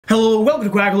Hello, welcome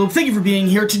to Quackalope. Thank you for being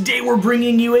here. Today we're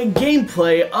bringing you a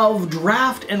gameplay of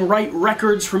Draft and Write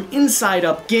Records from Inside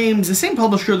Up Games, the same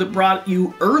publisher that brought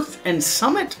you Earth and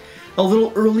Summit a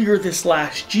little earlier this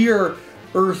last year.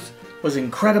 Earth was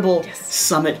incredible. Yes.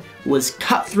 Summit was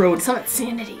cutthroat. Summit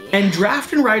sanity. And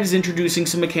Draft and Write is introducing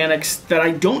some mechanics that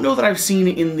I don't know that I've seen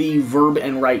in the verb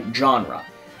and write genre.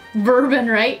 Verb and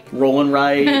write? Roll and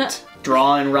write,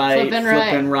 draw and write, flip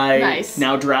and write, nice.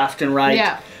 Now draft and write.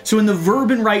 Yeah. So in the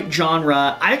verb and write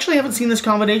genre, I actually haven't seen this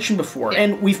combination before. Yeah.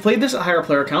 And we've played this at higher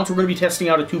player counts. We're going to be testing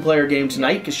out a 2-player game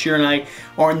tonight because Shira and I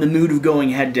are in the mood of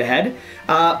going head-to-head.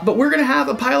 But we're going to have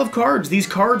a pile of cards. These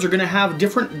cards are going to have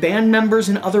different band members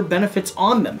and other benefits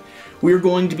on them. We are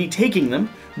going to be taking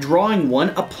them, drawing one,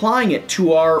 applying it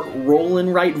to our roll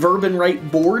and write, verb and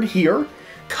write board here,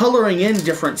 coloring in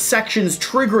different sections,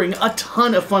 triggering a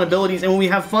ton of fun abilities. And when we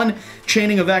have fun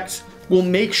chaining effects, we'll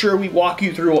make sure we walk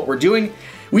you through what we're doing.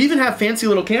 We even have fancy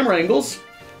little camera angles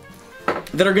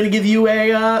that are going to give you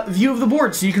a view of the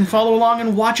board, so you can follow along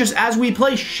and watch us as we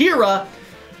play. Shira,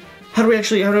 how do we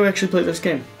actually play this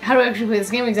game? How do I actually play this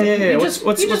game exactly? Yeah. You just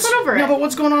went over it. No, but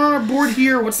what's going on our board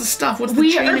here? What's the stuff? What's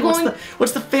the chaining?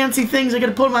 What's the fancy things I got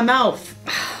to put in my mouth?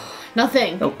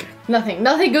 Nothing. Okay. Nothing.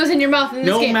 Nothing goes in your mouth in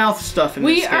this game. No mouth stuff in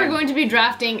this game. We are going to be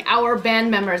drafting our band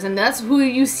members, and that's who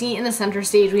you see in the center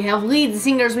stage. We have lead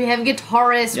singers, we have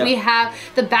guitarists, we have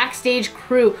the backstage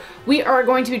crew. We are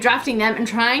going to be drafting them and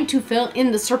trying to fill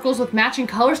in the circles with matching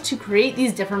colors to create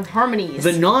these different harmonies.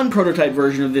 The non-prototype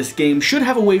version of this game should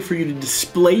have a way for you to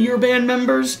display your band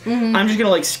members. I'm just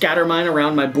gonna scatter mine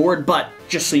around my board, but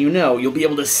just so you know, you'll be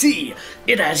able to see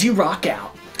it as you rock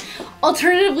out.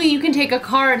 Alternatively, you can take a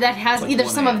card that has either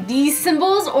some of these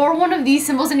symbols or one of these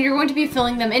symbols, and you're going to be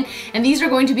filling them in, and these are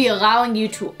going to be allowing you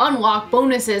to unlock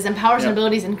bonuses and powers and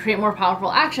abilities and create more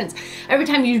powerful actions. Every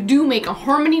time you do make a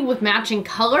harmony with matching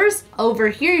colors, over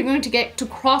here you're going to get to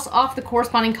cross off the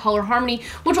corresponding color harmony,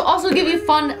 which will also give you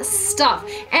fun stuff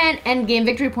and end game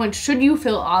victory points should you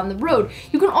fill on the road.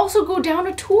 You can also go down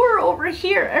a tour over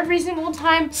here every single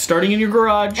time. Starting in your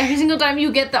garage. Every single time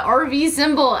you get the RV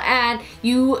symbol, and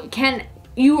you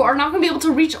are not going to be able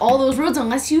to reach all those roads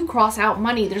unless you cross out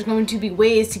money. There's going to be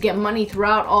ways to get money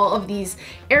throughout all of these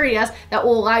areas that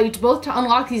will allow you to both to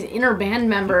unlock these inner band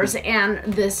members and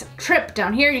this trip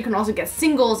down here. You can also get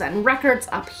singles and records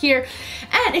up here.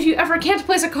 And if you ever can't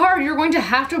place a card, you're going to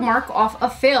have to mark off a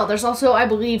fail. There's also, I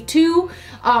believe, 2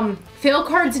 fail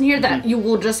cards in here that you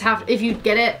will just have, if you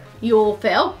get it, you'll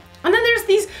fail. And then there's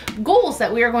these goals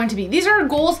that we are going to be. These are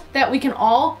goals that we can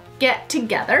all get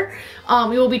together.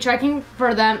 We will be checking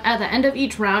for them at the end of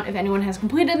each round if anyone has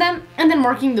completed them, and then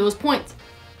marking those points.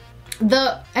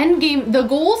 The end game, the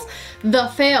goals, the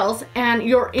fails, and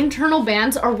your internal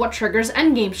bands are what triggers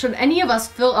end game. Should any of us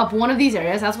fill up one of these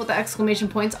areas, that's what the exclamation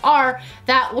points are,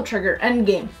 that will trigger end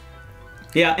game.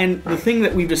 Yeah, and the thing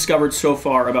that we've discovered so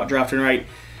far about Draft and Write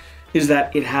is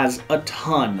that it has a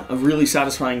ton of really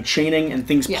satisfying chaining and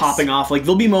things popping off.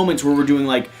 There'll be moments where we're doing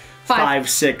 5,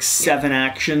 6, 7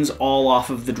 actions all off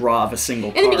of the draw of a single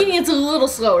card. In the beginning, it's a little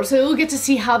slower, so you'll get to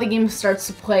see how the game starts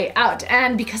to play out.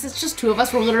 And because it's just 2 of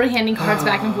us, we're literally handing cards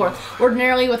back and forth.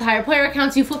 Ordinarily, with higher player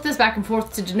accounts, you flip this back and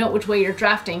forth to denote which way you're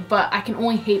drafting, but I can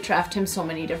only hate draft him so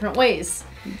many different ways.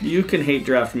 You can hate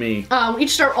draft me. We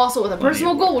each start also with a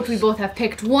personal goal, which we both have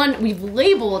picked one. We've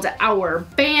labeled our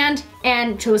band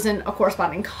and chosen a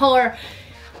corresponding color.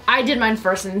 I did mine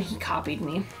first, and he copied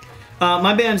me.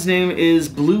 My band's name is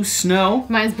Blue Snow.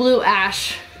 Mine's Blue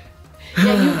Ash.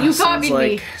 Yeah, you copied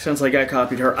me. Sounds like I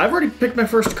copied her. I've already picked my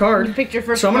first card. You picked your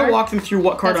first card? So I'm going to card? walk them through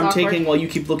what card I'm taking while you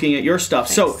keep looking at your stuff.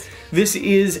 Thanks. So this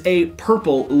is a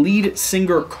purple lead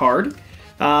singer card.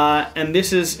 And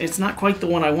this is, it's not quite the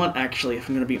one I want, actually, if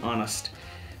I'm going to be honest.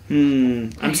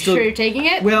 I'm still sure you're taking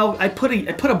it? Well, I put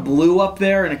a blue up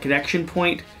there and a connection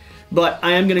point, but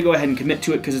I am going to go ahead and commit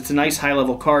to it because it's a nice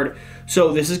high-level card.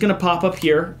 So this is going to pop up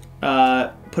here,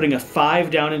 putting a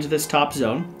 5 down into this top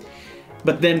zone.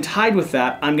 But then tied with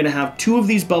that, I'm going to have 2 of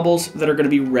these bubbles that are going to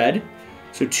be red.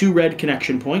 So 2 red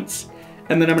connection points.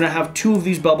 And then I'm going to have 2 of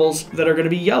these bubbles that are going to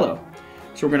be yellow.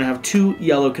 So we're going to have 2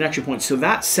 yellow connection points. So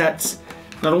that sets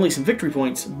not only some victory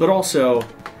points, but also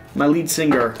my lead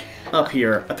singer up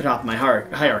here at the top of my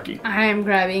hierarchy. I'm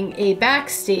grabbing a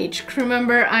backstage crew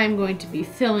member. I'm going to be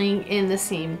filling in the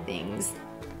same things.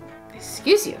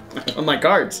 Excuse you. On my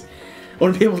cards. I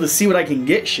want to be able to see what I can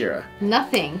get, Shira.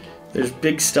 Nothing. There's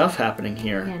big stuff happening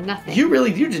here. Yeah, nothing.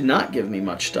 You did not give me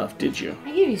much stuff, did you?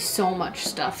 I gave you so much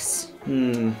stuffs.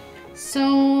 So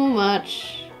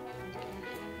much.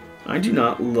 I do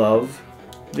not love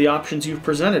the options you've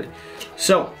presented.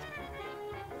 So,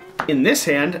 in this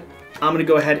hand, I'm going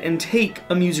to go ahead and take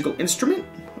a musical instrument.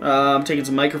 I'm taking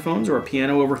some microphones or a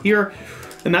piano over here,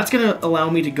 and that's going to allow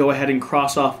me to go ahead and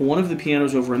cross off one of the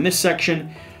pianos over in this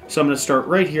section. So I'm going to start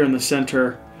right here in the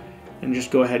center and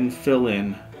just go ahead and fill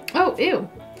in. Oh, ew.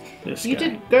 You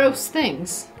did gross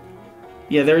things.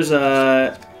 Yeah, there's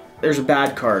a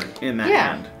bad card in that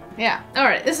hand. Yeah. All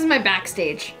right, this is my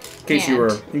backstage. In case you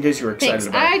were excited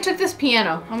about it. I took this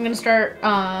piano. I'm going to start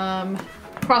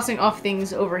crossing off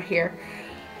things over here.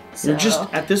 So. You're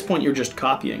just, at this point, you're just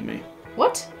copying me.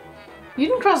 What? You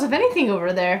didn't cross off anything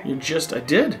over there. I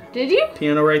did. Did you?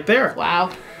 Piano right there.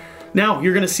 Wow. Now,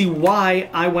 you're going to see why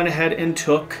I went ahead and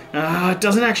took... it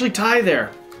doesn't actually tie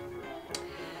there.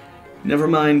 Never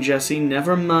mind, Jesse.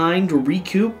 Never mind.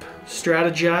 Recoup.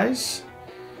 Strategize.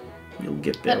 You'll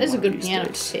get there. That is a good piano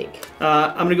to take.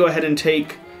 I'm going to go ahead and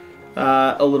take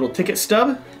a little ticket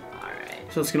stub.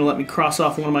 Alright. So it's going to let me cross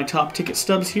off one of my top ticket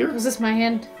stubs here. Was this my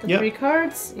hand? The yep. 3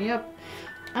 cards? Yep.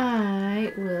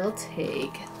 I will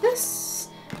take this.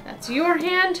 That's your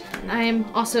hand. And I am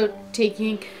also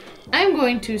taking... I'm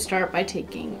going to start by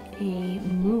taking a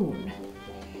moon.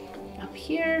 Up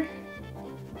here.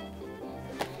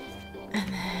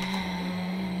 And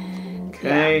then...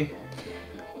 Okay. Yeah.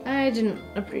 I didn't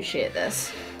appreciate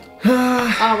this.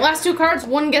 Last 2 cards,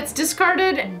 one gets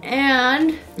discarded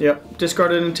and... Yep,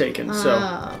 discarded and taken,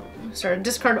 so...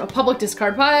 Start a public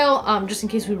discard pile, just in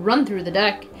case we run through the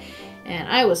deck. And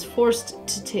I was forced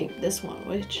to take this one,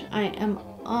 which I am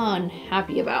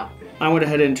unhappy about. I went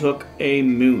ahead and took a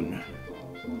moon.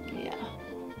 Yeah.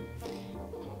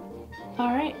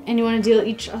 Alright, and you want to deal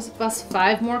each of us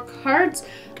 5 more cards?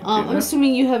 I'm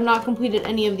assuming you have not completed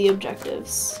any of the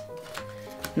objectives.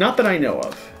 Not that I know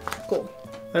of. Cool.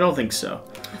 I don't think so.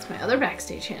 That's my other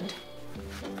backstage hand.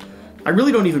 I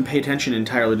really don't even pay attention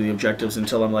entirely to the objectives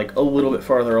until I'm like a little bit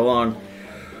farther along.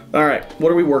 Alright,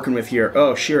 what are we working with here?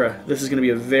 Oh, Shira, this is going to be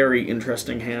a very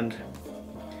interesting hand.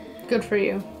 Good for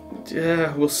you.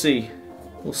 Yeah, we'll see.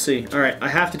 We'll see. Alright, I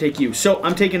have to take you. So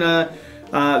I'm taking a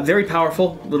very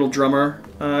powerful little drummer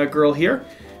girl here,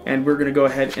 and we're going to go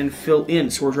ahead and fill in.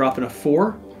 So we're dropping a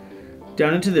 4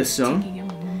 down into this zone.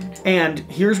 And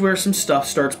here's where some stuff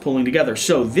starts pulling together.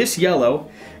 So this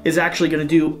yellow is actually going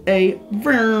to do a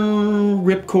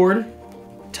ripcord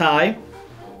tie.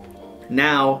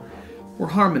 Now we're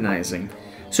harmonizing.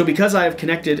 So because I have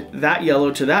connected that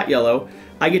yellow to that yellow,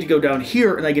 I get to go down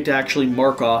here and I get to actually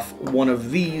mark off one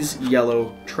of these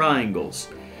yellow triangles.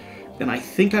 And I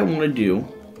think I want to do...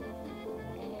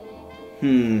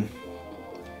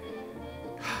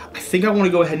 I think I want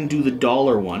to go ahead and do the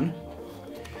dollar one.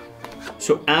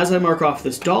 So as I mark off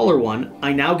this dollar one,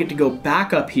 I now get to go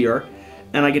back up here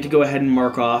and I get to go ahead and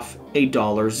mark off a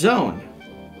dollar zone.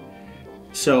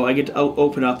 So I get to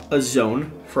open up a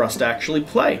zone for us to actually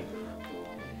play.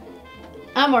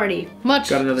 I'm already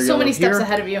so many steps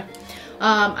ahead of you.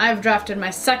 I've drafted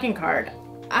my second card.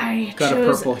 I got a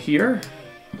purple here.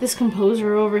 This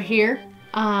composer over here,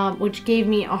 which gave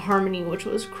me a harmony, which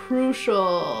was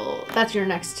crucial. That's your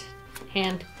next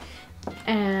hand.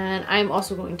 And I'm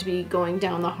also going to be going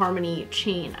down the harmony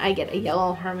chain. I get a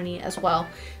yellow harmony as well.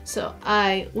 So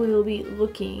I will be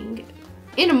looking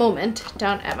in a moment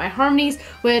down at my harmonies,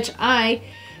 which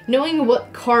knowing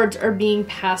what cards are being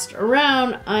passed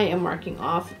around, I am marking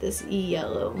off this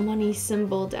yellow money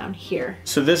symbol down here.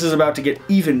 So this is about to get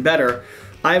even better.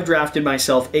 I've drafted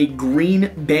myself a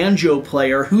green banjo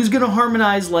player who's going to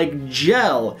harmonize like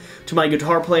gel to my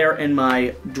guitar player and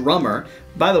my drummer.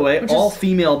 By the way,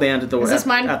 all-female band at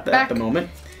the moment.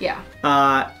 Yeah.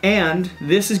 And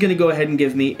this is going to go ahead and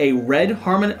give me a red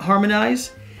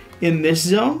harmonize in this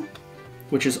zone,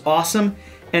 which is awesome,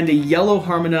 and a yellow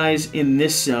harmonize in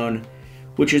this zone,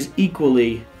 which is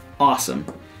equally awesome.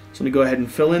 So I'm going to go ahead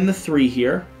and fill in the 3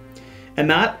 here. And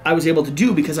that I was able to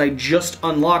do because I just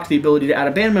unlocked the ability to add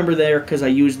a band member there because I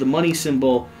used the money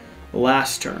symbol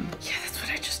last turn. Yeah, that's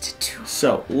what I just did too.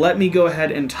 So let me go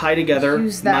ahead and tie together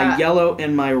my yellow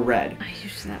and my red. I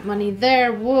used that money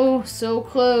there. Whoa, so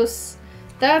close.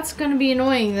 That's going to be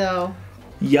annoying though.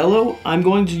 Yellow, I'm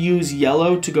going to use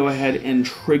yellow to go ahead and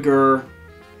trigger...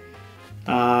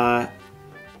 let's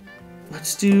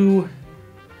do...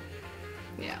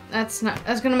 Yeah, that's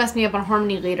gonna mess me up on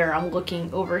harmony later. I'm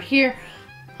looking over here.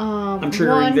 I'm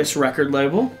triggering this record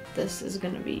label. This is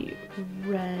gonna be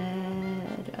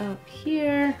red up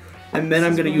here. And then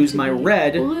I'm gonna use my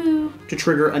red blue to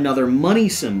trigger another money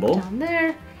symbol. Down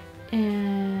there.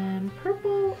 And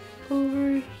purple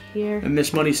over here. And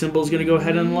this money symbol is gonna go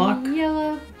ahead and unlock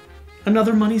yellow.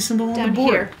 Another money symbol on the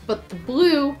board. Here. But the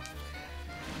blue.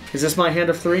 Is this my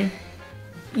hand of 3?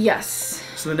 Yes.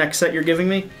 So the next set you're giving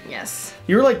me? Yes.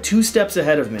 You're like 2 steps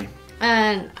ahead of me.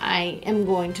 And I am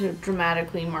going to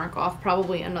dramatically mark off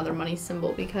probably another money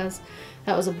symbol because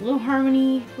that was a blue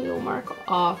harmony. We will mark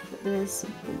off this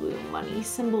blue money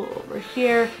symbol over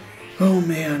here. Oh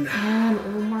man. And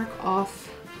we'll mark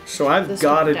off. So I've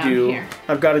got to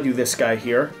do this guy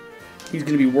here. He's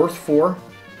going to be worth 4. All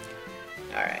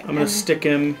right. I'm going to stick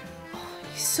him. Oh,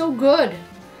 he's so good.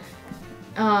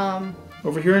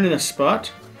 Over here in a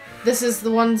spot. This is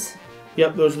the ones.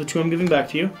 Yep, those are the 2 I'm giving back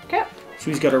to you. Okay. So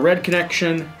he's got a red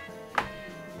connection.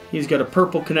 He's got a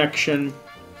purple connection.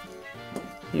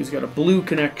 He's got a blue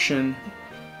connection.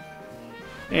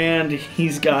 And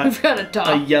he's got, We've got a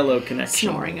dog yellow connection.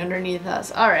 Snoring underneath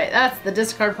us. All right, that's the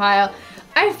discard pile.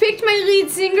 I picked my lead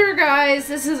singer, guys.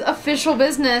 This is official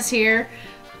business here.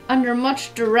 Under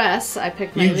much duress, I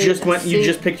picked my You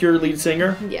just picked your lead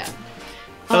singer? Yeah.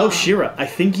 Oh, Shira, I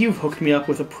think you've hooked me up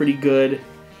with a pretty good...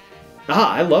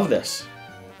 I love this.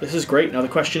 This is great. Now the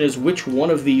question is, which one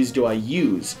of these do I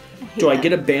use? Do I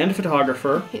get a band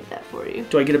photographer? I hit that for you.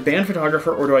 Do I get a band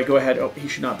photographer, or do I go ahead... Oh, he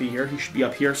should not be here. He should be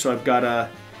up here. So I've got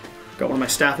one of my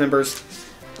staff members.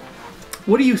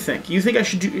 What do you think? You think I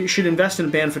should invest in a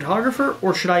band photographer,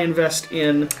 or should I invest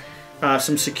in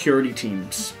some security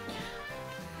teams?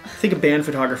 I think a band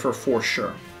photographer for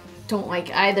sure. Don't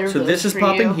like either of those. So this is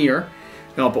popping here.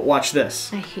 No, but watch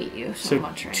this. I hate you so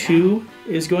much right now. 2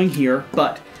 is going here,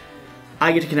 but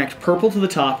I get to connect purple to the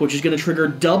top, which is going to trigger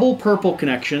double purple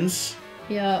connections.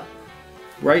 Yep.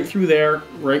 Right through there,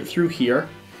 right through here.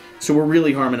 So we're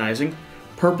really harmonizing.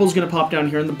 Purple's going to pop down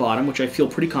here in the bottom, which I feel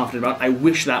pretty confident about. I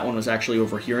wish that one was actually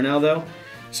over here now, though.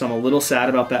 So I'm a little sad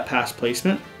about that past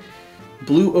placement.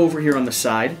 Blue over here on the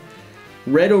side.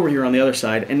 Red over here on the other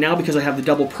side. And now because I have the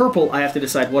double purple, I have to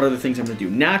decide what other things I'm going to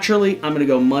do. Naturally, I'm going to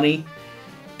go money,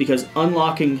 because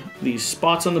unlocking these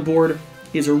spots on the board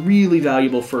is a really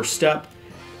valuable first step.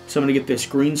 So I'm going to get this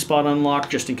green spot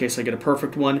unlocked just in case I get a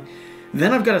perfect one.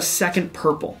 Then I've got a second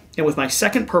purple. And with my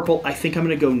second purple, I think I'm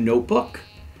going to go notebook.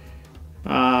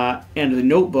 And the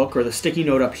notebook, or the sticky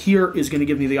note up here, is going to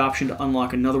give me the option to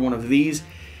unlock another one of these.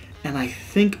 And I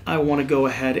think I want to go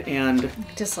ahead and...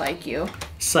 Just like you.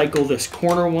 Cycle this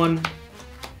corner one.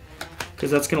 Because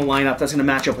that's going to line up, that's going to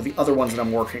match up with the other ones that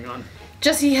I'm working on.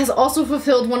 Jesse has also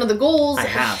fulfilled one of the goals. I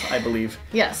have, I believe.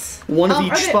 Yes. One of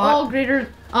each spot. Are they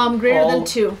all greater than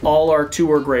 2? All are 2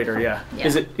 or greater, yeah.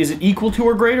 Is it equal to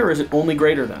or greater, or is it only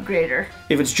greater than? Greater.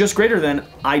 If it's just greater than,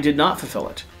 I did not fulfill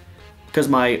it. Because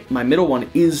my middle one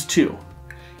is 2.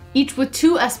 Each with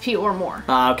 2 SP or more.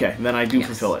 Okay, then I do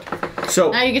fulfill it.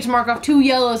 So now you get to mark off 2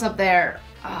 yellows up there.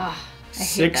 I hate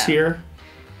 6 that. here.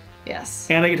 Yes.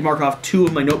 And I get to mark off 2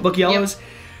 of my notebook yellows. Yep.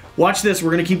 Watch this,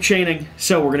 we're going to keep chaining.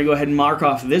 So we're going to go ahead and mark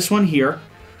off this one here,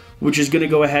 which is going to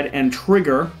go ahead and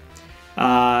trigger...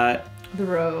 the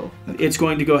row. It's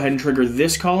going to go ahead and trigger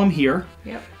this column here,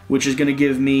 which is going to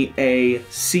give me a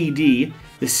CD.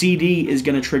 The CD is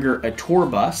going to trigger a tour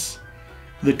bus.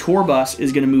 The tour bus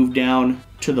is going to move down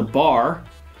to the bar,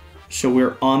 so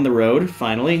we're on the road,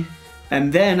 finally.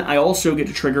 And then I also get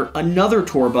to trigger another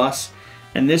tour bus,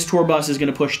 and this tour bus is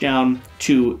going to push down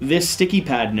to this sticky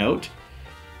pad note.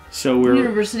 So we're...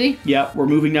 University. Yeah, we're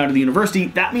moving now to the university.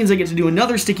 That means I get to do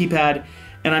another sticky pad,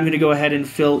 and I'm going to go ahead and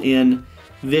fill in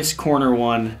this corner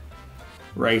one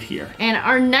right here. And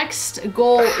our next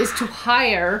goal is to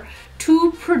hire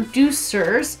 2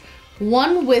 producers,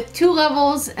 one with 2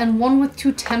 levels and one with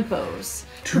 2 tempos.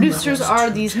 Producers are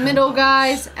these middle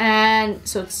guys, and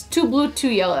so it's 2 blue, 2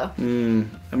 yellow. I'm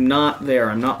not there.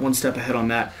 I'm not one step ahead on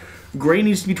that. Gray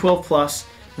needs to be 12 plus.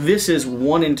 This is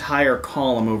one entire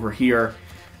column over here.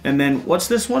 And then what's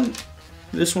this one?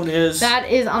 This one is... That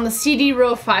is on the CD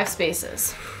row 5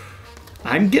 spaces.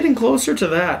 I'm getting closer to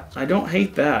that. I don't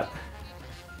hate that.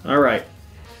 All right.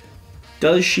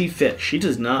 Does she fit? She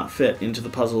does not fit into the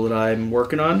puzzle that I'm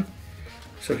working on.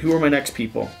 So who are my next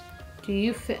people? Do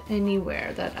you fit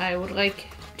anywhere that I would like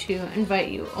to invite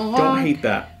you along? Don't hate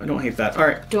that. I don't hate that. All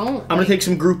right. Don't. I'm going to take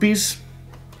some groupies.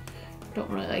 Don't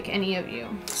really like any of you.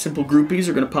 Simple groupies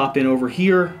are going to pop in over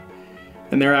here.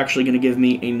 And they're actually going to give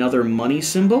me another money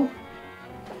symbol.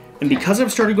 And because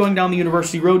I've started going down the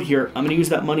university road here, I'm going to use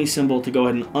that money symbol to go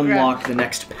ahead and unlock the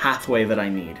next pathway that I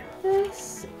need.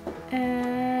 This,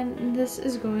 and this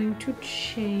is going to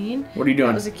chain. What are you doing?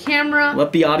 That was a camera.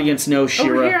 Let the audience know,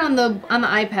 Shira. Over here on the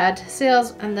iPad,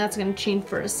 sales, and that's going to chain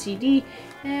for a CD.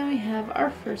 And we have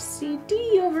our first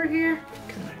CD over here.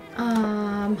 What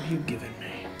are you giving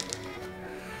me?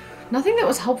 Nothing that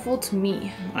was helpful to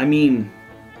me. I mean...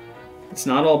 It's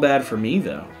not all bad for me,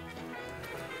 though.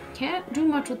 Can't do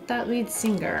much with that lead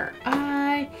singer.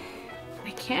 I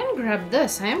can grab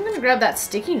this. I am going to grab that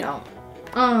sticky note.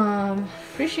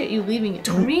 Appreciate you leaving it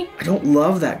for me. I don't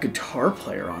love that guitar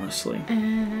player, honestly.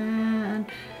 And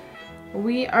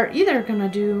we are either gonna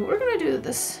do, we're gonna do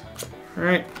this. All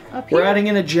right. Up here. We're adding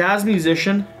in a jazz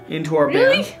musician into our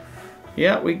Really? band.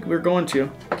 Yeah, we're going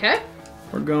to. Okay.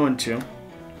 We're going to.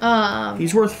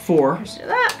 He's worth 4. Let's do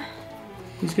that.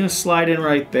 He's gonna slide in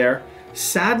right there.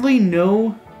 Sadly,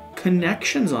 no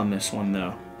connections on this one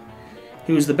though.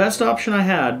 He was the best option I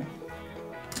had.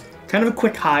 Kind of a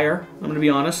quick hire, I'm gonna be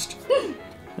honest.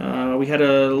 We had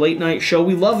a late night show.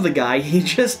 We love the guy. He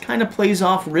just kind of plays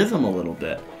off rhythm a little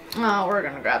bit. Oh, we're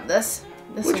gonna grab this.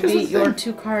 This Which will is be the your thing.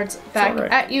 2 cards back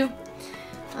alright. at you.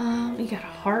 We got a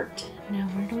heart. Now,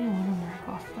 where do we want to mark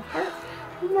off the heart?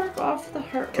 We'll mark off the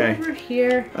heart over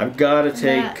here. I've got to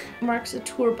That take... marks a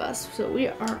tour bus. So we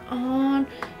are on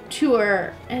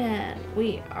tour, and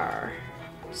we are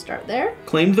start there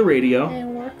Claimed the radio.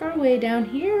 and work our way down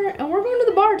here, and we're going to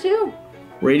the bar too.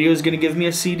 Radio's gonna give me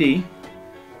a CD.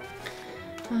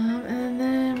 And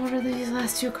then what are these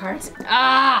last 2 cards?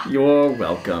 Ah! You're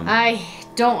welcome. I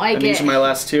don't like And these it. are my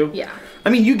last 2? Yeah. I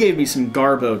mean, you gave me some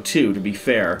Garbo too, to be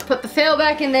fair. Put the fail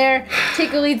back in there,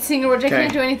 take a lead singer, which I Okay.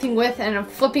 can't do anything with, and I'm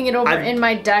flipping it over in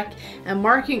my deck and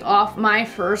marking off my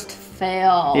first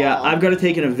fail. Yeah, I've got to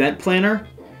take an event planner.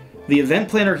 The event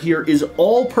planner here is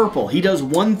all purple. He does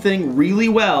one thing really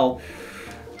well,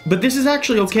 but this is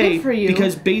actually okay good for you.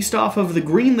 because based off of the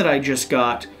green that I just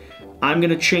got, I'm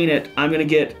going to chain it. I'm going to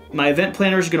get, my event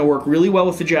planner is going to work really well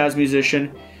with the jazz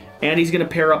musician, and he's going to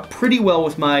pair up pretty well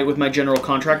with my general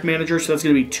contract manager, so that's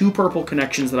going to be 2 purple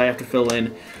connections that I have to fill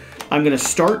in. I'm going to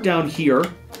start down here,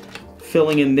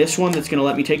 filling in this one that's going to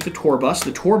let me take the tour bus.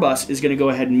 The tour bus is going to go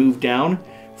ahead and move down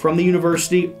from the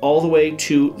university all the way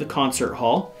to the concert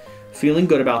hall. Feeling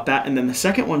good about that. And then the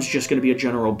second one's just going to be a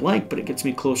general blank, but it gets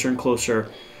me closer and closer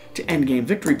to endgame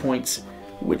victory points,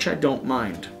 which I don't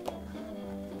mind.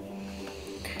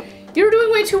 You're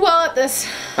doing way too well at this.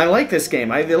 I like this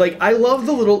game. I love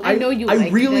the little. I know you I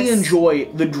like really this. enjoy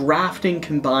the drafting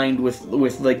combined with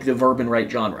like the verb and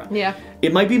write genre. Yeah.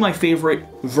 It might be my favorite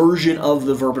version of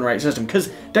the verb and write system because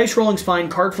dice rolling's fine,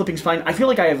 card flipping's fine. I feel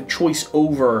like I have choice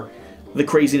over the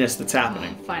craziness that's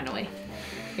happening. Finally.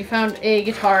 We found a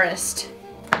guitarist.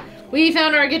 We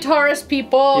found our guitarist,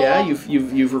 people. Yeah,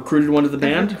 you've recruited one to the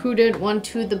band. Recruited one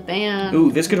to the band.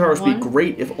 Ooh, this guitarist would be One.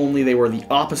 great if only they were the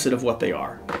opposite of what they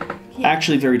are. Yeah.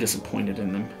 Actually, very disappointed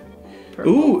in them.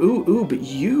 Purple. Ooh, but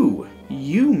you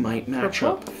might match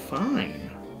Purple? up fine.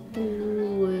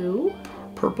 Blue.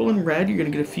 Purple and red, you're gonna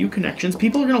get a few connections.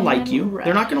 People are gonna like you. red.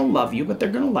 They're not gonna love you, but they're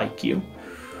gonna like you.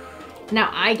 Now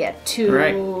I get to...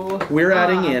 Right. We're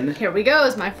adding in. Here we go,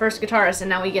 is my first guitarist, and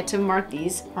now we get to mark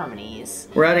these harmonies.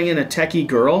 We're adding in a techie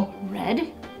girl Red.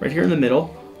 right here in the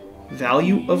middle.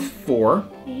 Value of 4.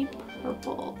 A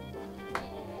purple.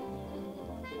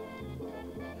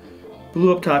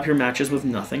 Blue up top here matches with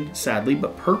nothing, sadly,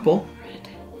 but purple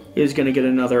is gonna get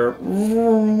another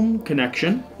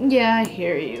connection. Yeah, I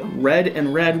hear you. Red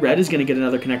and red is gonna get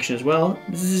another connection as well.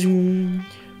 Zoom.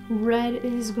 Red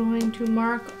is going to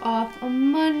mark off a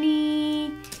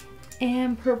money,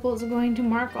 and purple is going to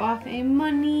mark off a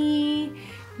money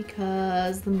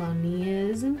because the money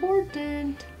is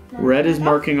important. Red is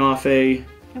marking off a...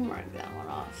 And mark that one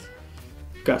off.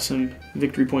 Got some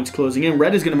victory points closing in.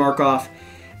 Red is going to mark off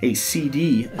a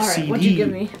CD. A Alright, CD what'd you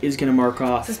give me? is going to mark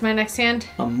off Is this my next hand?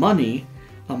 a money.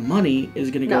 A money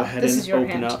is going to go No, ahead this and is your open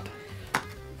hand. up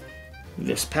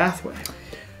this pathway.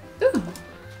 Ooh.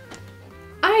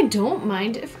 I don't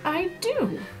mind if I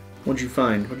do. What'd you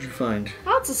find? What'd you find?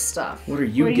 Lots of stuff. What are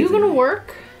you Are you giving gonna me?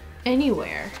 work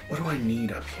anywhere? What do I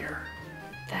need up here?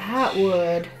 That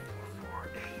would. 4,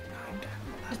 8, 9, 10,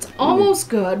 11. It's almost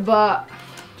good, but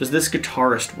Does this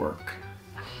guitarist work?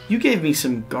 You gave me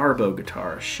some Garbo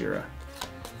guitarist, Shira.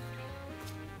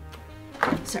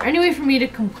 is there any way for me to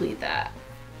complete that?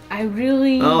 I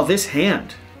really. Oh, this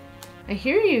hand. I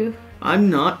hear you. I'm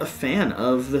not a fan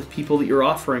of the people that you're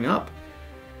offering up.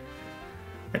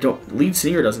 Lead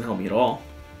singer doesn't help me at all.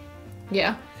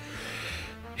 Yeah.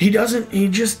 He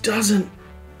just doesn't.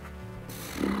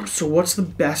 So what's the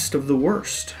best of the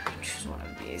worst? Choose one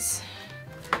of these.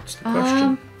 That's the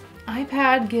question.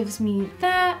 iPad gives me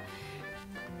that.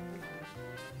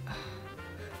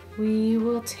 We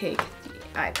will take the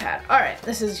iPad. Alright,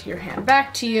 this is your hand.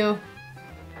 Back to you.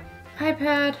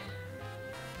 iPad.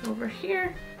 Over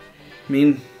here. I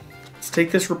mean, let's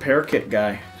take this repair kit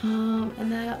guy.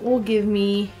 And that will give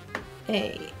me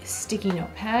a sticky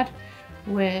notepad,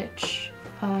 which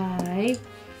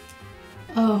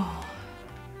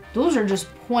those are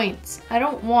just points. I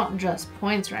don't want just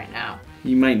points right now.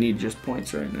 You might need just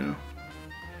points right now.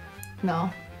 No,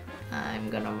 I'm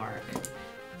gonna mark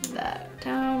that.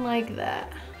 Down like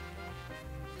that.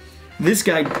 This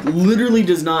guy literally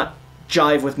does not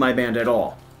jive with my band at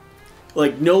all.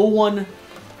 Like, no one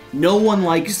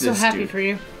likes this I'm so happy dude. for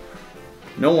you.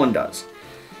 No one does.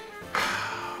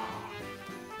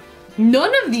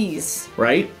 None of these.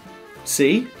 Right?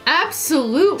 See?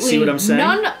 Absolutely. See what I'm saying?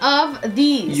 None of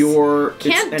these.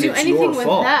 Can't do anything with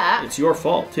that. It's your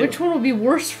fault, too. Which one will be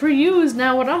worse for you is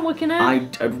now what I'm looking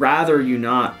at. I'd rather you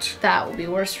not. That will be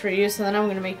worse for you, so then I'm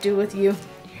going to make do with you.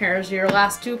 Here's your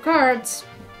last 2 cards.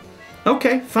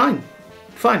 Okay, fine.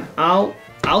 Fine. I'll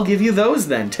give you those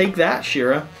then. Take that,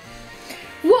 Shira.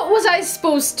 What was I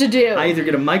supposed to do? I either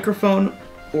get a microphone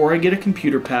or I get a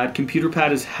computer pad. Computer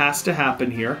pad has to happen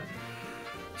here.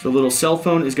 So a little cell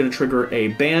phone is going to trigger a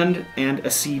band and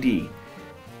a CD.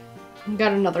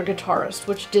 Got another guitarist,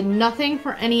 which did nothing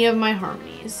for any of my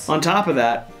harmonies. On top of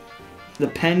that, the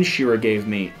pen Shira gave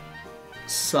me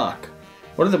suck.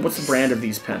 What's the brand of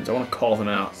these pens? I want to call them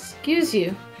out. Excuse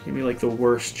you. She gave me like the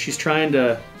worst. She's trying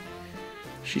to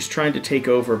take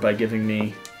over by giving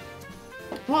me.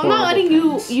 Well, I'm not letting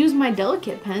you use my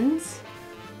delicate pens.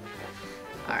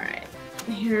 All right,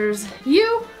 here's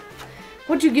you.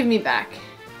 What'd you give me back?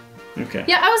 Okay.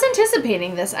 Yeah, I was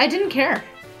anticipating this. I didn't care.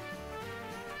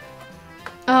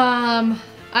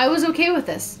 I was okay with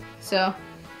this, so.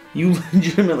 You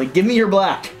legitimately give me your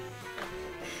black.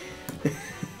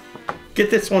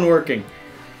 Get this one working.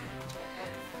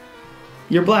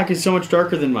 Your black is so much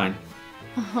darker than mine.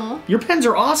 Uh-huh. Your pens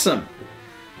are awesome.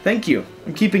 Thank you.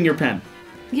 I'm keeping your pen.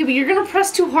 Yeah, but you're gonna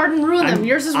press too hard and ruin them.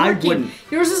 Yours is working. I wouldn't.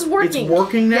 Yours is working. It's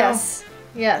working now? Yes.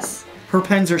 Yes. Her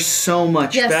pens are so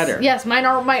much better. Yes, mine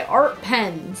are my art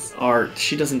pens. Art.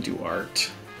 She doesn't do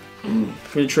art. I'm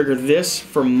going to trigger this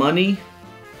for money.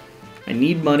 I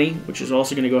need money, which is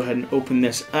also going to go ahead and open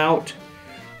this out.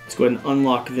 Let's go ahead and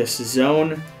unlock this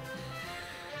zone.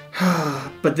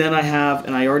 But then I have,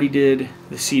 and I already did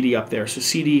the CD up there. So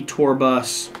CD, tour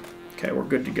bus. Okay, we're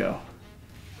good to go.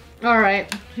 All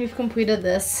right, we've completed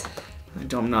this.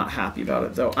 I'm not happy about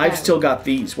it, though. I've still got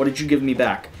these. What did you give me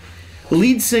back?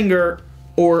 Lead singer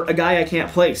or a guy I can't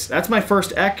place. That's my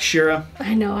first X, Shira.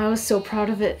 I know, I was so proud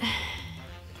of it.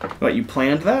 What, you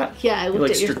planned that? Yeah, I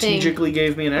looked at your strategically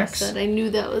gave me an X? I said I knew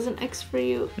that was an X for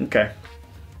you. Okay.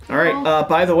 All right,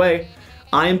 by the way,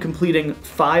 I am completing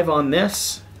 5 on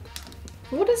this.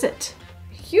 What is it?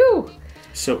 Phew.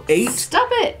 So 8. Stop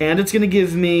it. And it's going to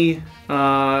give me,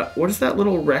 what is that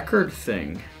little record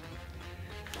thing?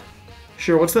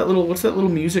 Sure, what's that little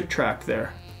music track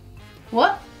there?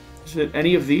 What? Is it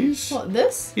any of these? What,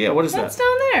 this? Yeah, what is That's that?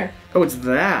 down there. Oh, it's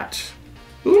that.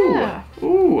 Ooh. Yeah.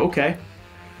 Ooh, okay.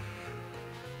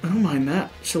 I don't mind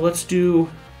that. So let's do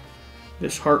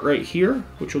this heart right here,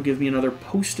 which will give me another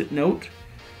post-it note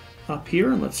up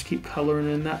here. And let's keep coloring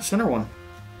in that center one.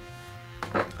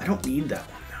 I don't need that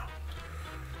one now.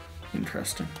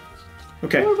 Interesting.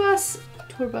 Okay.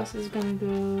 Tour bus is gonna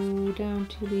go down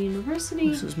to the university.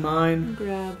 This is mine.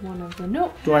 Grab one of the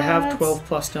notepads. Do I have 12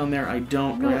 plus down there? I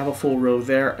don't. Nope. Do I have a full row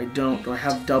there? I don't. Do I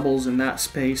have doubles in that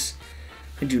space?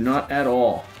 I do not at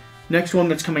all. Next one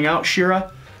that's coming out,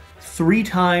 Shira. 3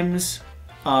 times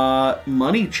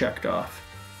money checked off.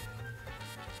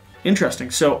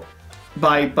 Interesting. So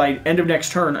by end of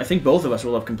next turn, I think both of us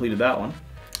will have completed that one.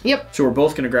 Yep. So we're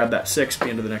both going to grab that 6 at the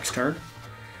end of the next turn.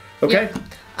 Okay. Yep.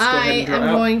 I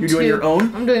am going to... You're doing your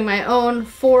own? I'm doing my own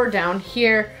 4 down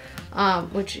here,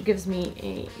 which gives me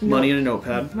a... Money and a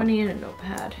notepad. Money and a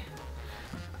notepad.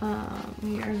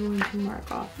 We are going to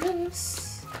mark off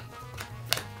this.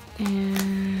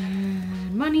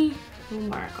 And money. We'll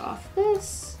mark off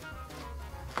this.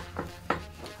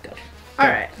 Good.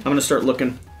 Alright. I'm going to start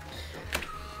looking.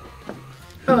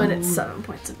 Oh, and it's 7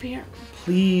 points up here.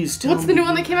 Please tell me. What's the new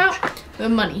one that came out? The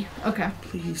money. Okay.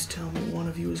 Please tell me one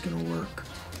of you is going to work.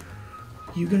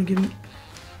 You going to give me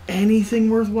anything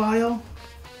worthwhile?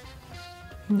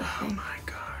 No. Oh my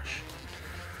gosh.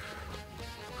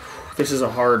 This is a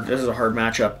hard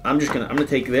matchup. I'm gonna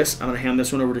take this. I'm gonna hand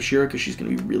this one over to Shira because she's gonna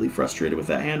be really frustrated with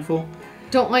that handful.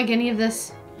 Don't like any of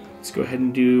this. Let's go ahead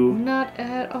and do... Not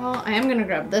at all. I am gonna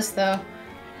grab this though.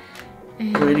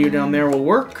 And the radio down there will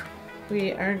work.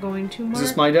 we are going to mark Is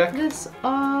this my deck? this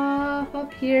off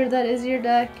up here. That is your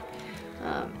deck.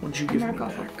 What'd you give me mark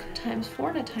off back? a ×4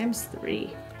 and a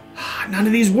 ×3. None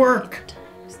of these work.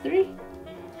 ×3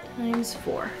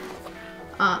 ×4.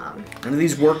 None of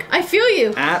these work. I feel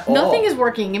you. At all. Nothing is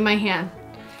working in my hand.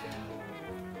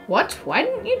 What? Why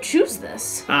didn't you choose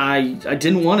this? I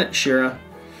didn't want it, Shira.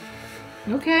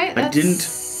 Okay, that's I didn't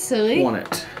silly. want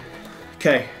it.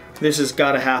 Okay, this has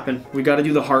got to happen. We got to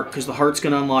do the heart because the heart's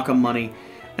going to unlock a money,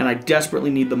 and I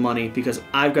desperately need the money because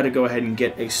I've got to go ahead and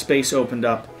get a space opened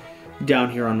up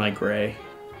down here on my gray.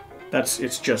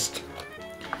 It's just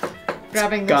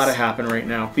Grabbing gotta happen right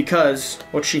now because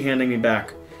what's she handing me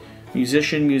back?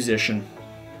 Musician, musician.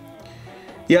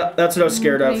 Yeah, that's what I was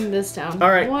scared of. Putting this down.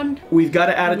 All right, we've got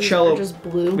to add a cello. Just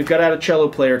blue. We've got to add a cello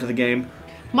player to the game.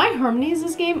 My harmonies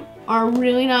this game are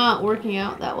really not working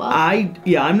out that well.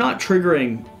 I'm not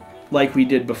triggering like we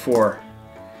did before.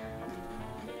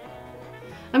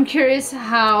 I'm curious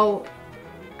how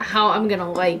I'm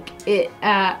gonna like it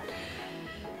at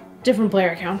different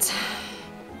player accounts.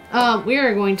 We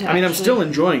are going to. I mean, I'm still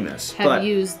enjoying this, but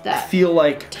used that I feel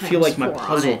like my ×4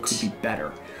 puzzle could be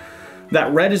better.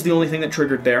 That red is the only thing that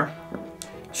triggered there.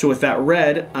 So with that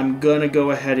red, I'm gonna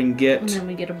go ahead and get. And then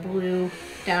we get a blue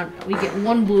down. We get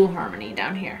one blue harmony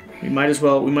down here. We might as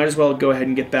well go ahead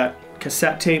and get that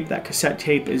cassette tape. That cassette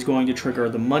tape is going to trigger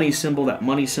the money symbol. That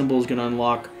money symbol is going to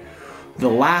unlock the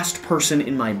last person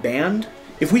in my band.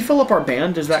 If we fill up our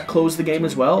band, does that close the game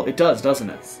as well? It does, doesn't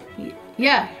it?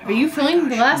 Yeah. Are you filling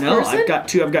the last person?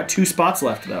 No, I've got 2 spots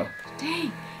left though.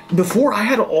 Dang. Before I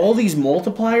had all these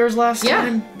multipliers last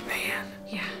time. Man.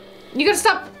 Yeah. You gotta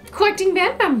stop collecting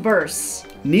band members.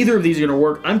 Neither of these are gonna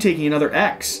work. I'm taking another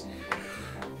X.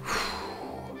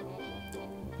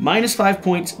 -5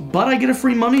 points, but I get a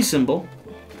free money symbol.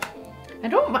 I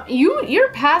don't.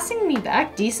 You're passing me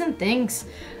back decent things.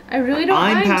 I really don't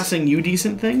mind. I'm passing you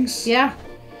decent things? Yeah.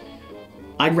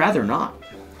 I'd rather not.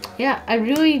 Yeah, I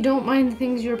really don't mind the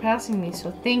things you're passing me,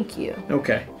 so thank you.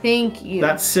 Okay. Thank you.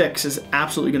 That 6 is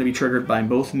absolutely going to be triggered by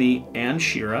both me and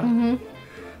Shira.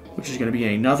 Which is going to be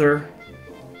another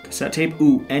cassette tape.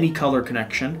 Ooh, any color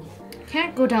connection.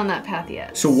 Can't go down that path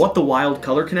yet. So what the wild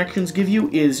color connections give you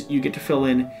is you get to fill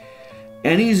in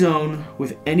any zone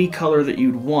with any color that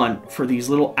you'd want for these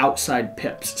little outside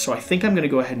pips. So I think I'm going to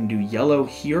go ahead and do yellow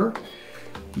here.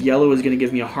 Yellow is going to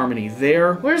give me a harmony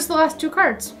there. Where's the last 2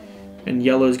 cards? And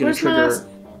yellow is going to trigger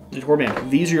the tour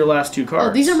band. These are your last 2 cards.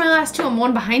 Oh, these are my last 2. I'm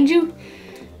one behind you.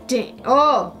 Dang.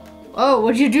 Oh,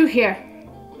 what'd you do here?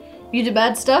 You did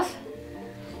bad stuff?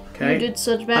 Okay. You did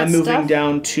such bad stuff? I'm moving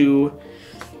down to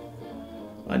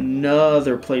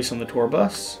another place on the tour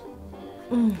bus.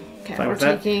 Okay, we're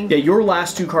taking... Yeah, your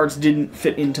last 2 cards didn't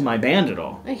fit into my band at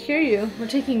all. I hear you. We're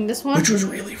taking this one. Which was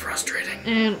really frustrating.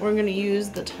 And we're going to use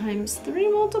the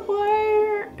 ×3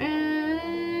 multiplier.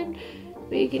 And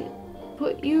we can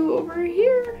put you over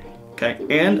here. Okay,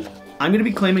 and I'm going to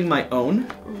be claiming my own.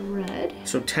 Red.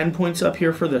 So 10 points up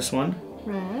here for this one.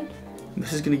 Red.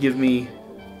 This is going to give me...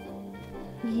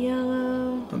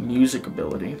 Yellow. a music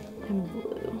ability. And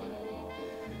blue.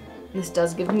 This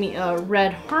does give me a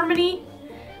red harmony.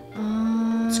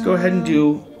 Let's go ahead and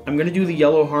do... I'm going to do the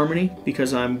yellow harmony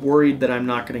because I'm worried that I'm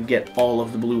not going to get all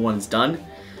of the blue ones done.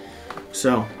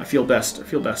 So I feel best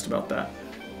about that.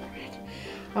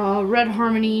 Red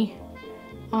harmony.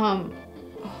 Well,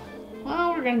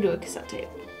 we're going to do a cassette tape.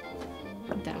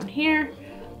 Down here.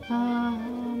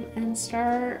 And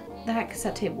start... That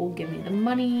cassette tape will give me the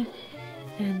money.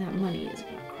 And that money is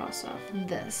going to cross off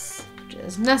this, which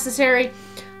is necessary.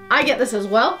 I get this as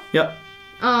well. Yep.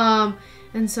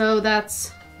 And so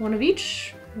that's 1 of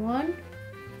each. 1.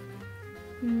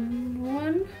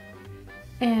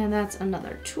 And that's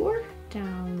another tour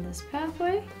down this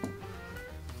pathway.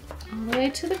 All the way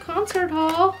to the concert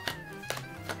hall.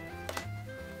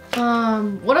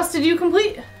 What else did you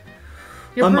complete?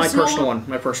 My personal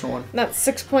one. That's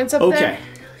 6 points up there. Okay.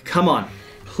 Come on.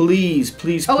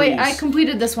 Please. Oh wait, I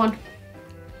completed this one.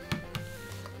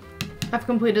 I've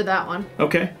completed that one.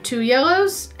 Okay. 2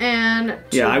 yellows and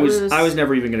 2 blues. I was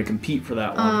never even going to compete for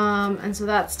that one. And so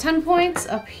that's 10 points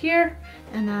up here,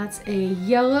 and that's a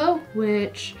yellow,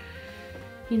 which,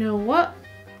 you know what?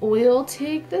 We'll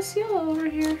take this yellow over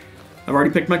here. I've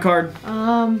already picked my card.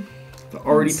 I've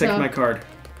already picked my card.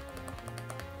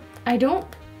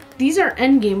 These are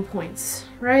endgame points,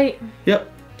 right? Yep.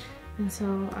 And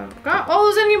so I've got all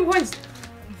those endgame points.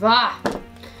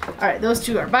 Alright, those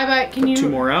 2 are bye-bye. Can you... 2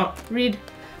 more out. Read.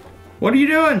 What are you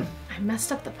doing? I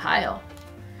messed up the pile.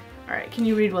 Alright, can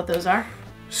you read what those are?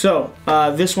 So,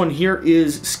 this one here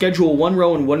is schedule 1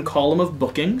 row and 1 column of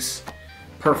bookings.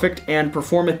 Perfect. And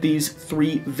perform at these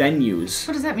 3 venues.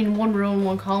 What does that mean, 1 row and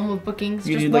 1 column of bookings?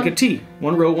 You need like a T.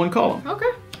 1 row, 1 column. Okay.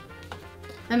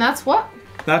 And that's what?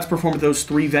 That's perform at those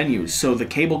 3 venues. So the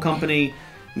cable company,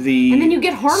 the... And then you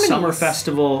get harmonies. Summer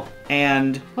Festival,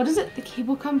 and... What is it? The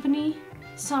cable company,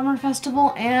 Summer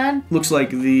Festival, and... Looks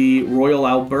like the Royal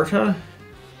Alberta.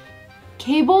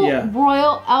 Cable, yeah.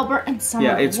 Royal Albert, and Summer.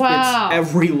 Yeah, it's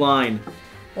every line.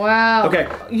 Wow. Okay.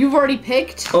 You've already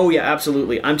picked? Oh yeah,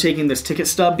 absolutely. I'm taking this ticket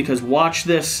stub because watch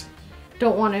this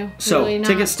Don't want to. So, really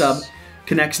ticket not. stub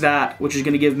connects that, which is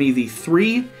going to give me the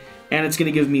 3, and it's going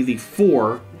to give me the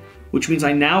 4, which means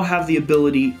I now have the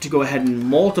ability to go ahead and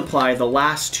multiply the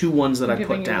last 2 ones that I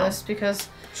put down. This because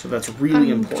so that's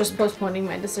really I'm important. just postponing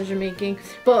my decision making.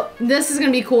 But this is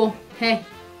going to be cool. Hey,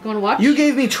 you want to watch? You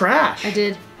gave me trash. I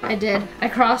did. I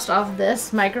crossed off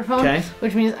this microphone,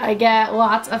 which means I get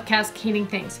lots of cascading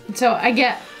things. So I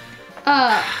get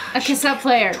a cassette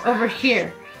player over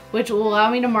here, which will allow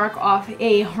me to mark off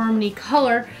a harmony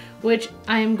color, which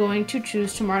I am going to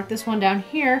choose to mark this one down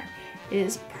here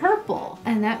is purple.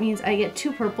 And that means I get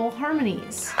 2 purple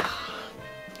harmonies.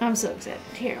 I'm so excited.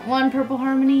 Here, 1 purple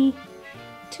harmony,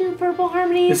 2 purple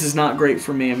harmonies. This is not great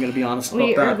for me, I'm going to be honest about that.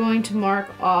 We are going to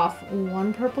mark off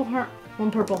 1 purple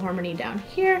harmony down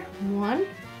here, 1.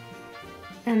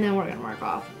 And then we're going to mark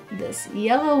off this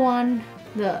yellow one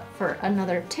for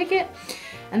another ticket.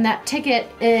 And that ticket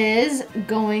is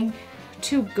going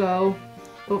to go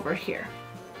over here.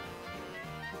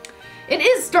 It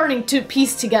is starting to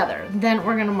piece together. Then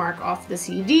we're gonna mark off the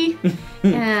CD,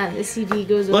 and the CD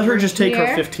goes over. Let her just take here.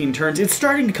 her 15 turns. It's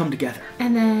starting to come together.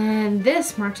 And then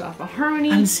this marks off a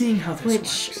harmony. I'm seeing how this which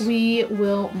works. we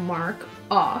will mark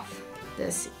off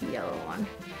this yellow one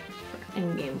for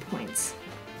in-game points.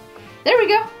 There we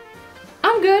go.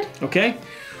 I'm good. Okay.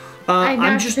 I now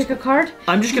I'm have just to pick a card.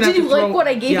 I'm just gonna have Did to you throw, like what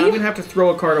I gave you? Yeah, I'm gonna have to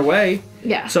throw a card away.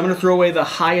 Yeah. So I'm gonna throw away the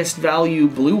highest value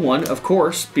blue one, of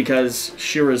course, because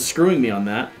Shira's screwing me on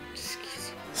that.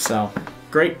 So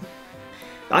great.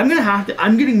 I'm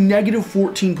getting negative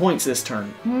 14 points this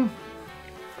turn.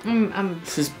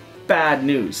 This is bad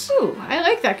news. Ooh, I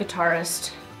like that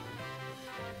guitarist.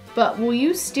 But will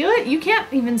you steal it? You can't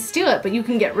even steal it, but you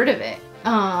can get rid of it.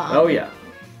 Oh yeah.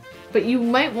 But you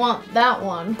might want that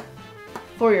one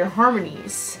for your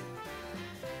harmonies.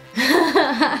 We'll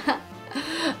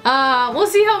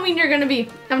see how mean you're gonna be.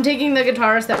 I'm taking the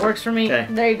guitarist that works for me.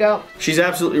 Okay. There you go. She's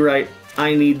absolutely right.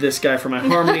 I need this guy for my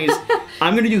harmonies.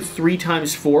 I'm gonna do 3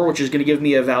 times 4, which is gonna give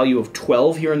me a value of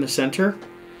 12 here in the center.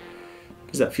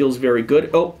 Because that feels very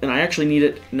good. Oh, and I actually need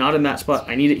it not in that spot.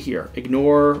 I need it here.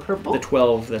 Ignore Purple. the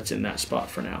 12 that's in that spot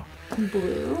for now.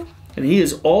 Blue. And he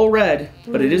is all red,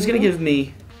 but it is gonna give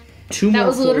me 2 more. That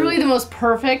was literally the most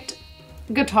perfect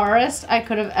guitarist I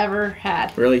could have ever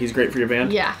had. Really? He's great for your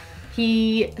band? Yeah.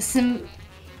 He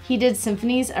did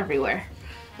symphonies everywhere.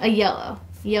 A yellow.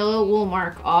 Yellow will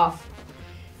mark off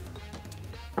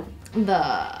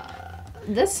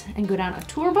this and go down a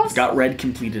tour bus. Got red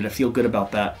completed. I feel good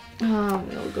about that.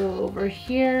 We'll go over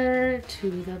here to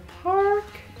the park.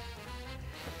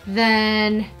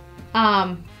 Then,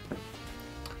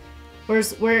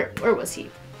 where was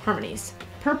he? Harmonies.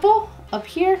 Purple up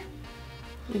here.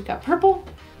 We've got purple.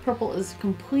 Purple is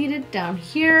completed down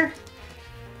here.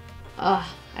 I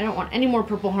don't want any more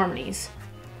purple harmonies.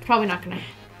 Probably not gonna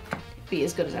be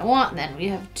as good as I want. And then we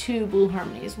have 2 blue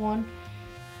harmonies. 1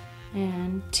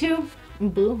 and 2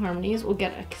 blue harmonies. We'll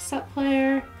get a cassette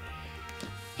player.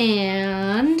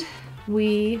 And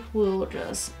we will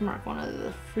just mark one of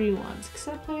the free ones.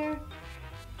 Cassette player.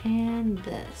 And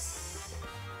this.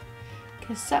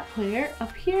 Cassette player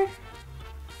up here.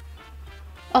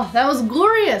 Oh, that was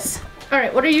glorious. All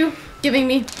right, what are you giving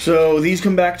me? So these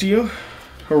come back to you?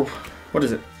 Or what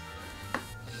is it?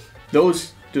 Do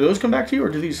those come back to you or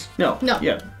do these? No. No.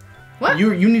 Yeah. What?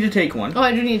 You need to take one. Oh,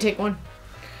 I do need to take one.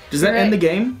 Does that end the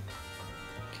game?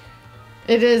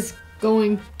 It is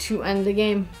going to end the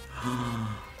game.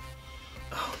 Oh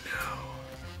no.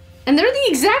 And they're the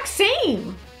exact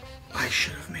same. I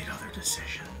should have made other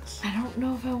decisions. I don't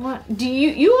know if I want. Do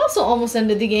you also almost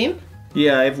ended the game?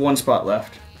 Yeah, I have 1 spot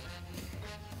left.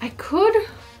 I could.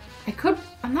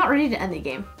 I'm not ready to end the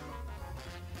game.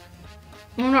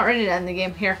 I'm not ready to end the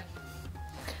game. Here.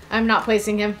 I'm not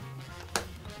placing him.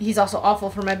 He's also awful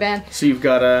for my band. So you've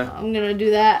got a... I'm gonna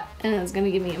do that, and it's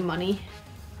gonna give me money.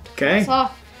 Okay. That's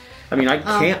all. I mean, I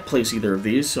can't place either of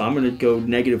these, so I'm gonna go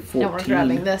negative 14. Now we're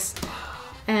grabbing this.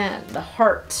 And the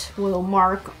heart will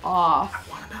mark off.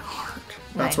 I wanted that heart.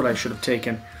 That's what I should have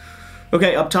taken.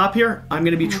 Okay, up top here, I'm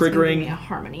gonna be triggering... a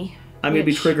harmony. I'm gonna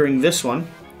be triggering this one.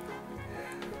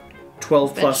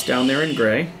 12 plus down there in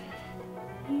gray.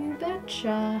 You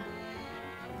betcha.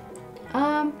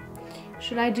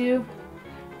 Should I do?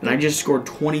 And I just scored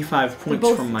 25 points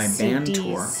both from my band CDs.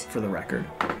 tour, for the record.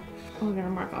 We're gonna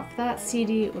mark off that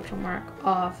CD, which will mark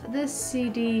off this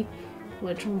CD,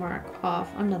 which will mark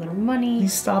off another money.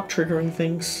 Please stop triggering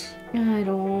things. I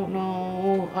don't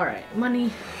know. All right,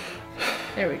 money.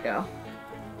 There we go.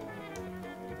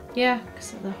 Yeah,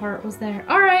 because the heart was there.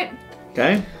 All right.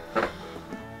 Okay.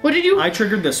 What did you? I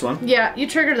triggered this one. Yeah, you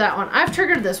triggered that one. I've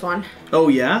triggered this one. Oh,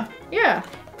 yeah? Yeah,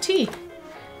 T.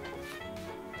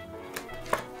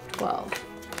 12.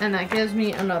 And that gives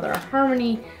me another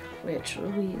harmony, which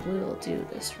we will do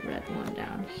this red one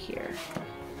down here.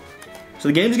 So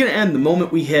the game's gonna end the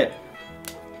moment we hit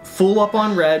full up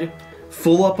on red,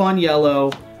 full up on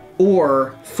yellow,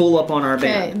 or full up on our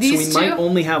band. So we might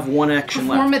only have one action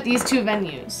left. Perform at these two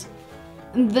venues.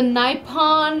 The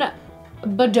Nippon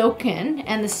Budokan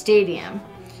and the Stadium.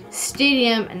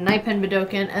 Stadium and Nippon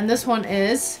Budokan, and this one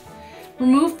is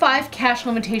remove 5 cash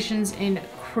limitations in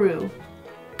crew.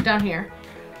 Down here.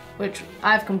 Which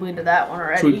I've completed that one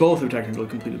already. So we both have technically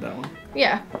completed that one.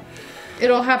 Yeah.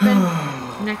 It'll happen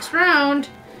next round.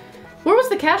 Where was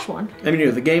the cash one? I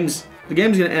mean, the game's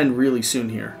gonna end really soon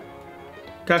here.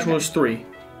 Cash one was 3.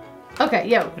 Okay,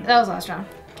 yeah, that was last round.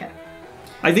 Okay.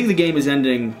 I think the game is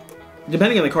ending,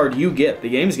 depending on the card you get, the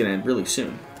game's gonna end really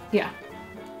soon. Yeah.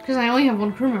 Because I only have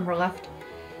 1 crew member left.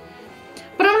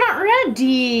 But I'm not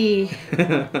ready.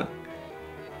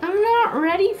 I'm not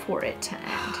ready for it to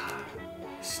end.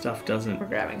 Stuff doesn't. We're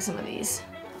grabbing some of these.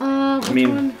 I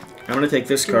mean, I'm gonna take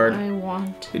this card. I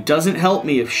want. It doesn't help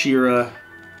me if Shira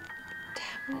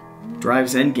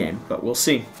drives endgame, but we'll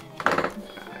see.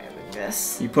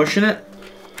 This. You pushing it?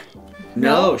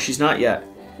 No, she's not yet.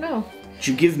 No. Did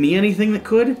you give me anything that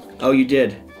could? Oh, you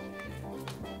did.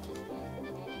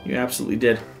 You absolutely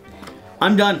did.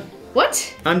 I'm done.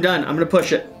 What? I'm done. I'm gonna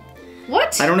push it.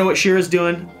 What? I don't know what Shira's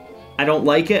doing. I don't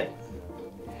like it.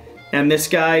 And this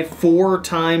guy, 4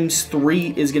 times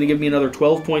 3 is gonna give me another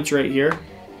 12 points right here.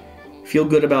 Feel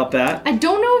good about that. I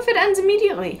don't know if it ends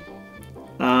immediately.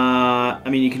 I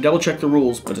mean, you can double check the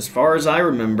rules, but as far as I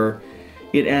remember,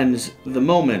 it ends the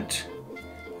moment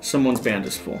someone's band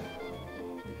is full.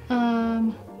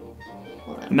 Well,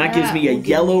 and that gives me a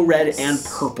yellow, red, and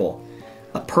purple.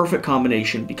 A perfect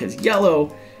combination because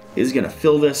yellow is gonna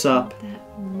fill this up.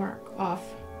 That mark off.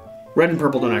 Red and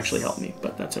purple don't actually help me,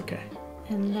 but that's okay.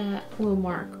 And that will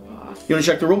mark off. You wanna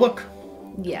check the rule book?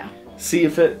 Yeah. See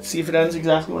if it ends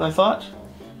exactly what I thought?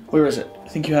 Where is it? I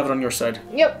think you have it on your side.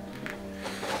 Yep.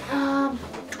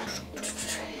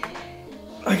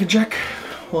 I can check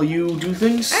while you do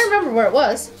things. I remember where it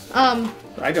was.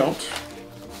 I don't.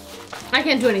 I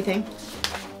can't do anything.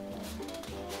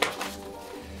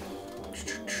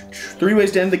 3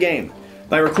 ways to end the game.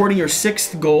 By recording your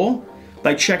 6th goal,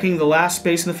 by checking the last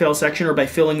space in the fail section, or by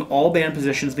filling all band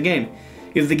positions in the game.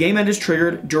 If the game end is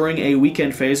triggered during a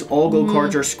weekend phase, all gold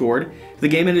cards are scored. If the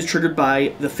game end is triggered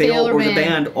by the fail or the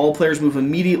band, all players move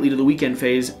immediately to the weekend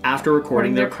phase after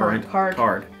recording their current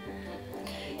card.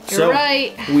 You're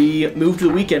right. We move to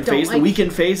the weekend phase. The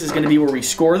weekend phase is going to be where we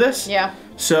score this. Yeah.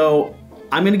 So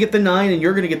I'm going to get the 9 and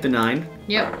you're going to get the 9.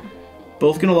 Yep.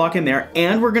 Both going to lock in there.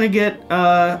 And we're going to get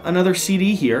another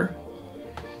CD here,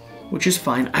 which is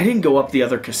fine. I didn't go up the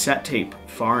other cassette tape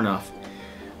far enough.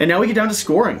 And now we get down to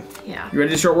scoring. Yeah. You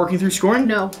ready to start working through scoring?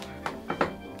 No.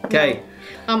 Okay.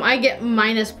 No. I get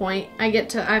minus point. I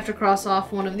have to cross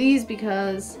off one of these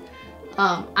because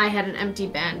I had an empty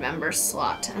band member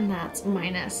slot, and that's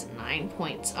minus 9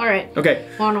 points. All right. Okay.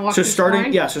 Want to walk so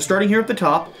starting here at the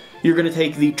top, you're going to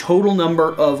take the total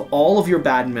number of all of your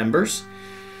band members.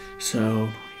 So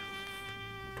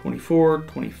 24,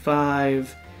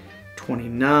 25,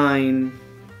 29,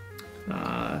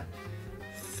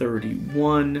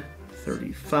 31,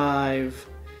 35,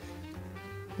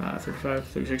 35,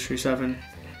 36, 37,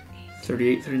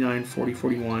 38, 39, 40,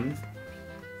 41,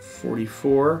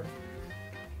 44,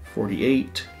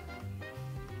 48,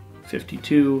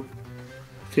 52,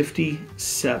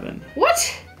 57.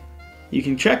 What? You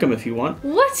can check them if you want.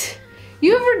 What?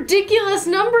 You have ridiculous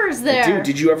numbers there. Dude,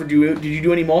 did you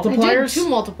do any multipliers? I did 2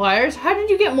 multipliers. How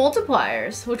did you get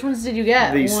multipliers? Which ones did you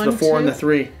get? These, 1, the 4 2? and the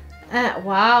 3.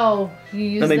 Wow. You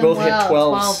used and they them both well. hit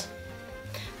 12s.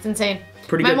 It's insane.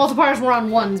 Pretty My good. multipliers were on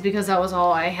 1s because that was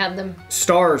all I had them.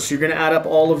 Stars. You're going to add up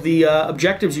all of the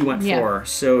objectives you went for.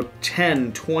 So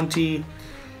 10, 20,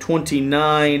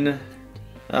 29,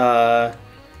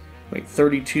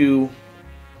 32,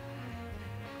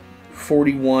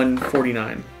 41,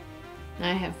 49.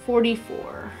 I have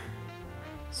 44.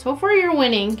 So far you're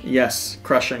winning. Yes,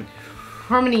 crushing.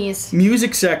 Harmonies.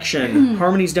 Music section.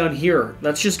 Harmonies down here.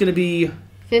 That's just going to be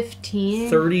 15.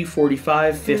 30,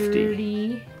 45, 50.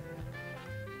 30,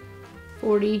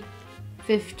 40,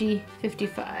 50,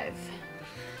 55.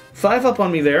 5 up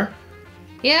on me there.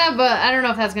 Yeah, but I don't know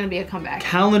if that's going to be a comeback.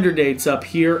 Calendar dates up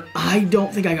here. I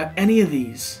don't think I got any of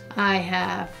these. I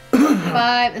have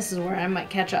 5. This is where I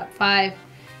might catch up. 5,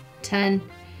 10,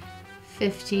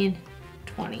 15,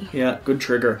 20. Yeah, good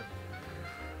trigger.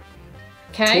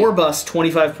 Okay. Tour bus,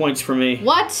 25 points for me.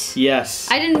 What? Yes.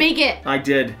 I didn't make it. I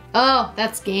did. Oh,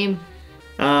 that's game.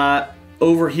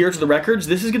 over here to the records,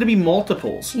 this is going to be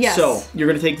multiples. Yes. So you're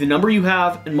going to take the number you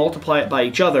have and multiply it by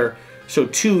each other. So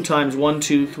 2 times 1,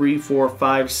 2, 3, 4,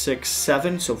 5, 6,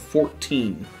 7, so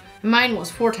 14. Mine was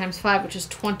 4 times 5, which is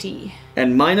 20.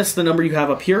 And minus the number you have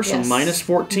up here, so Yes. minus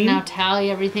 14. Now tally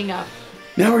everything up.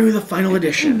 Now we're doing the final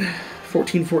addition.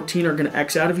 14, 14 are going to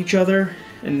X out of each other.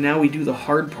 And now we do the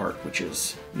hard part, which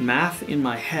is math in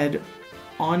my head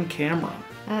on camera.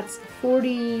 That's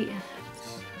 40...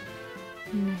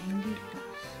 90.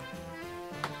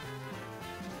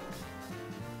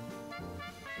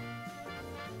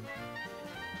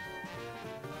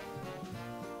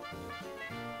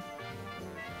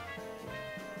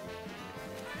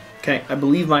 Okay, I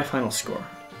believe my final score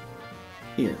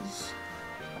is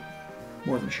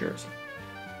more than Cher's.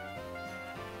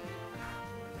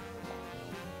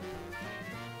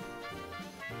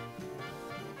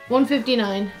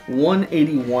 $159.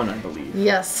 181, I believe.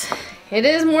 Yes. It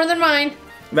is more than mine.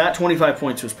 That 25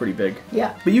 points was pretty big.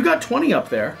 Yeah. But you got 20 up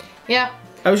there. Yeah.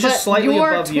 I was just slightly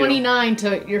above you. Your 29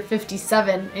 to your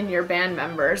 57 in your band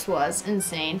members was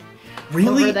insane.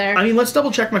 Really? Over there. I mean, let's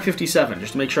double check my 57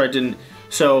 just to make sure I didn't.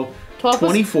 So,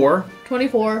 24.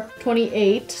 24,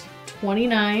 28,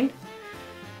 29,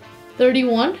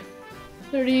 31,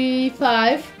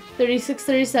 35, 36,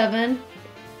 37.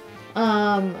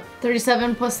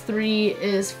 37 plus 3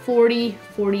 is 40,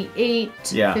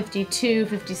 48, Yeah. 52,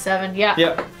 57. Yeah.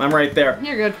 Yep, I'm right there.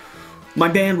 You're good. My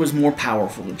band was more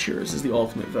powerful than Cheers is the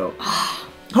ultimate vote.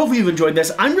 Hopefully you've enjoyed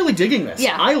this. I'm really digging this.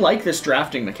 Yeah. I like this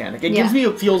drafting mechanic. It Yeah. gives me,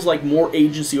 it feels like more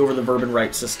agency over the verb and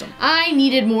write system. I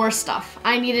needed more stuff.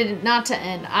 I needed it not to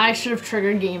end. I should have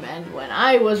triggered game end when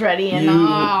I was ready, and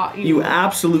You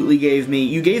absolutely gave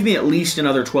me at least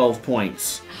another 12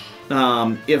 points.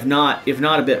 If not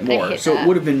a bit more. hate So that. it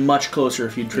would have been much closer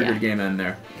if you'd triggered Yeah. game end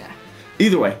there. Yeah.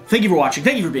 Either way, thank you for watching.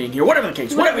 Thank you for being here. Whatever the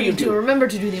case, whatever you do. Remember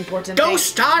to do the important Go thing.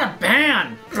 start a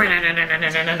band!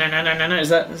 Is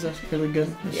that really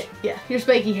good? Yeah, your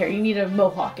spiky hair. You need to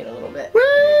mohawk it a little bit.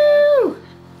 Woo!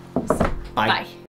 Bye. Bye.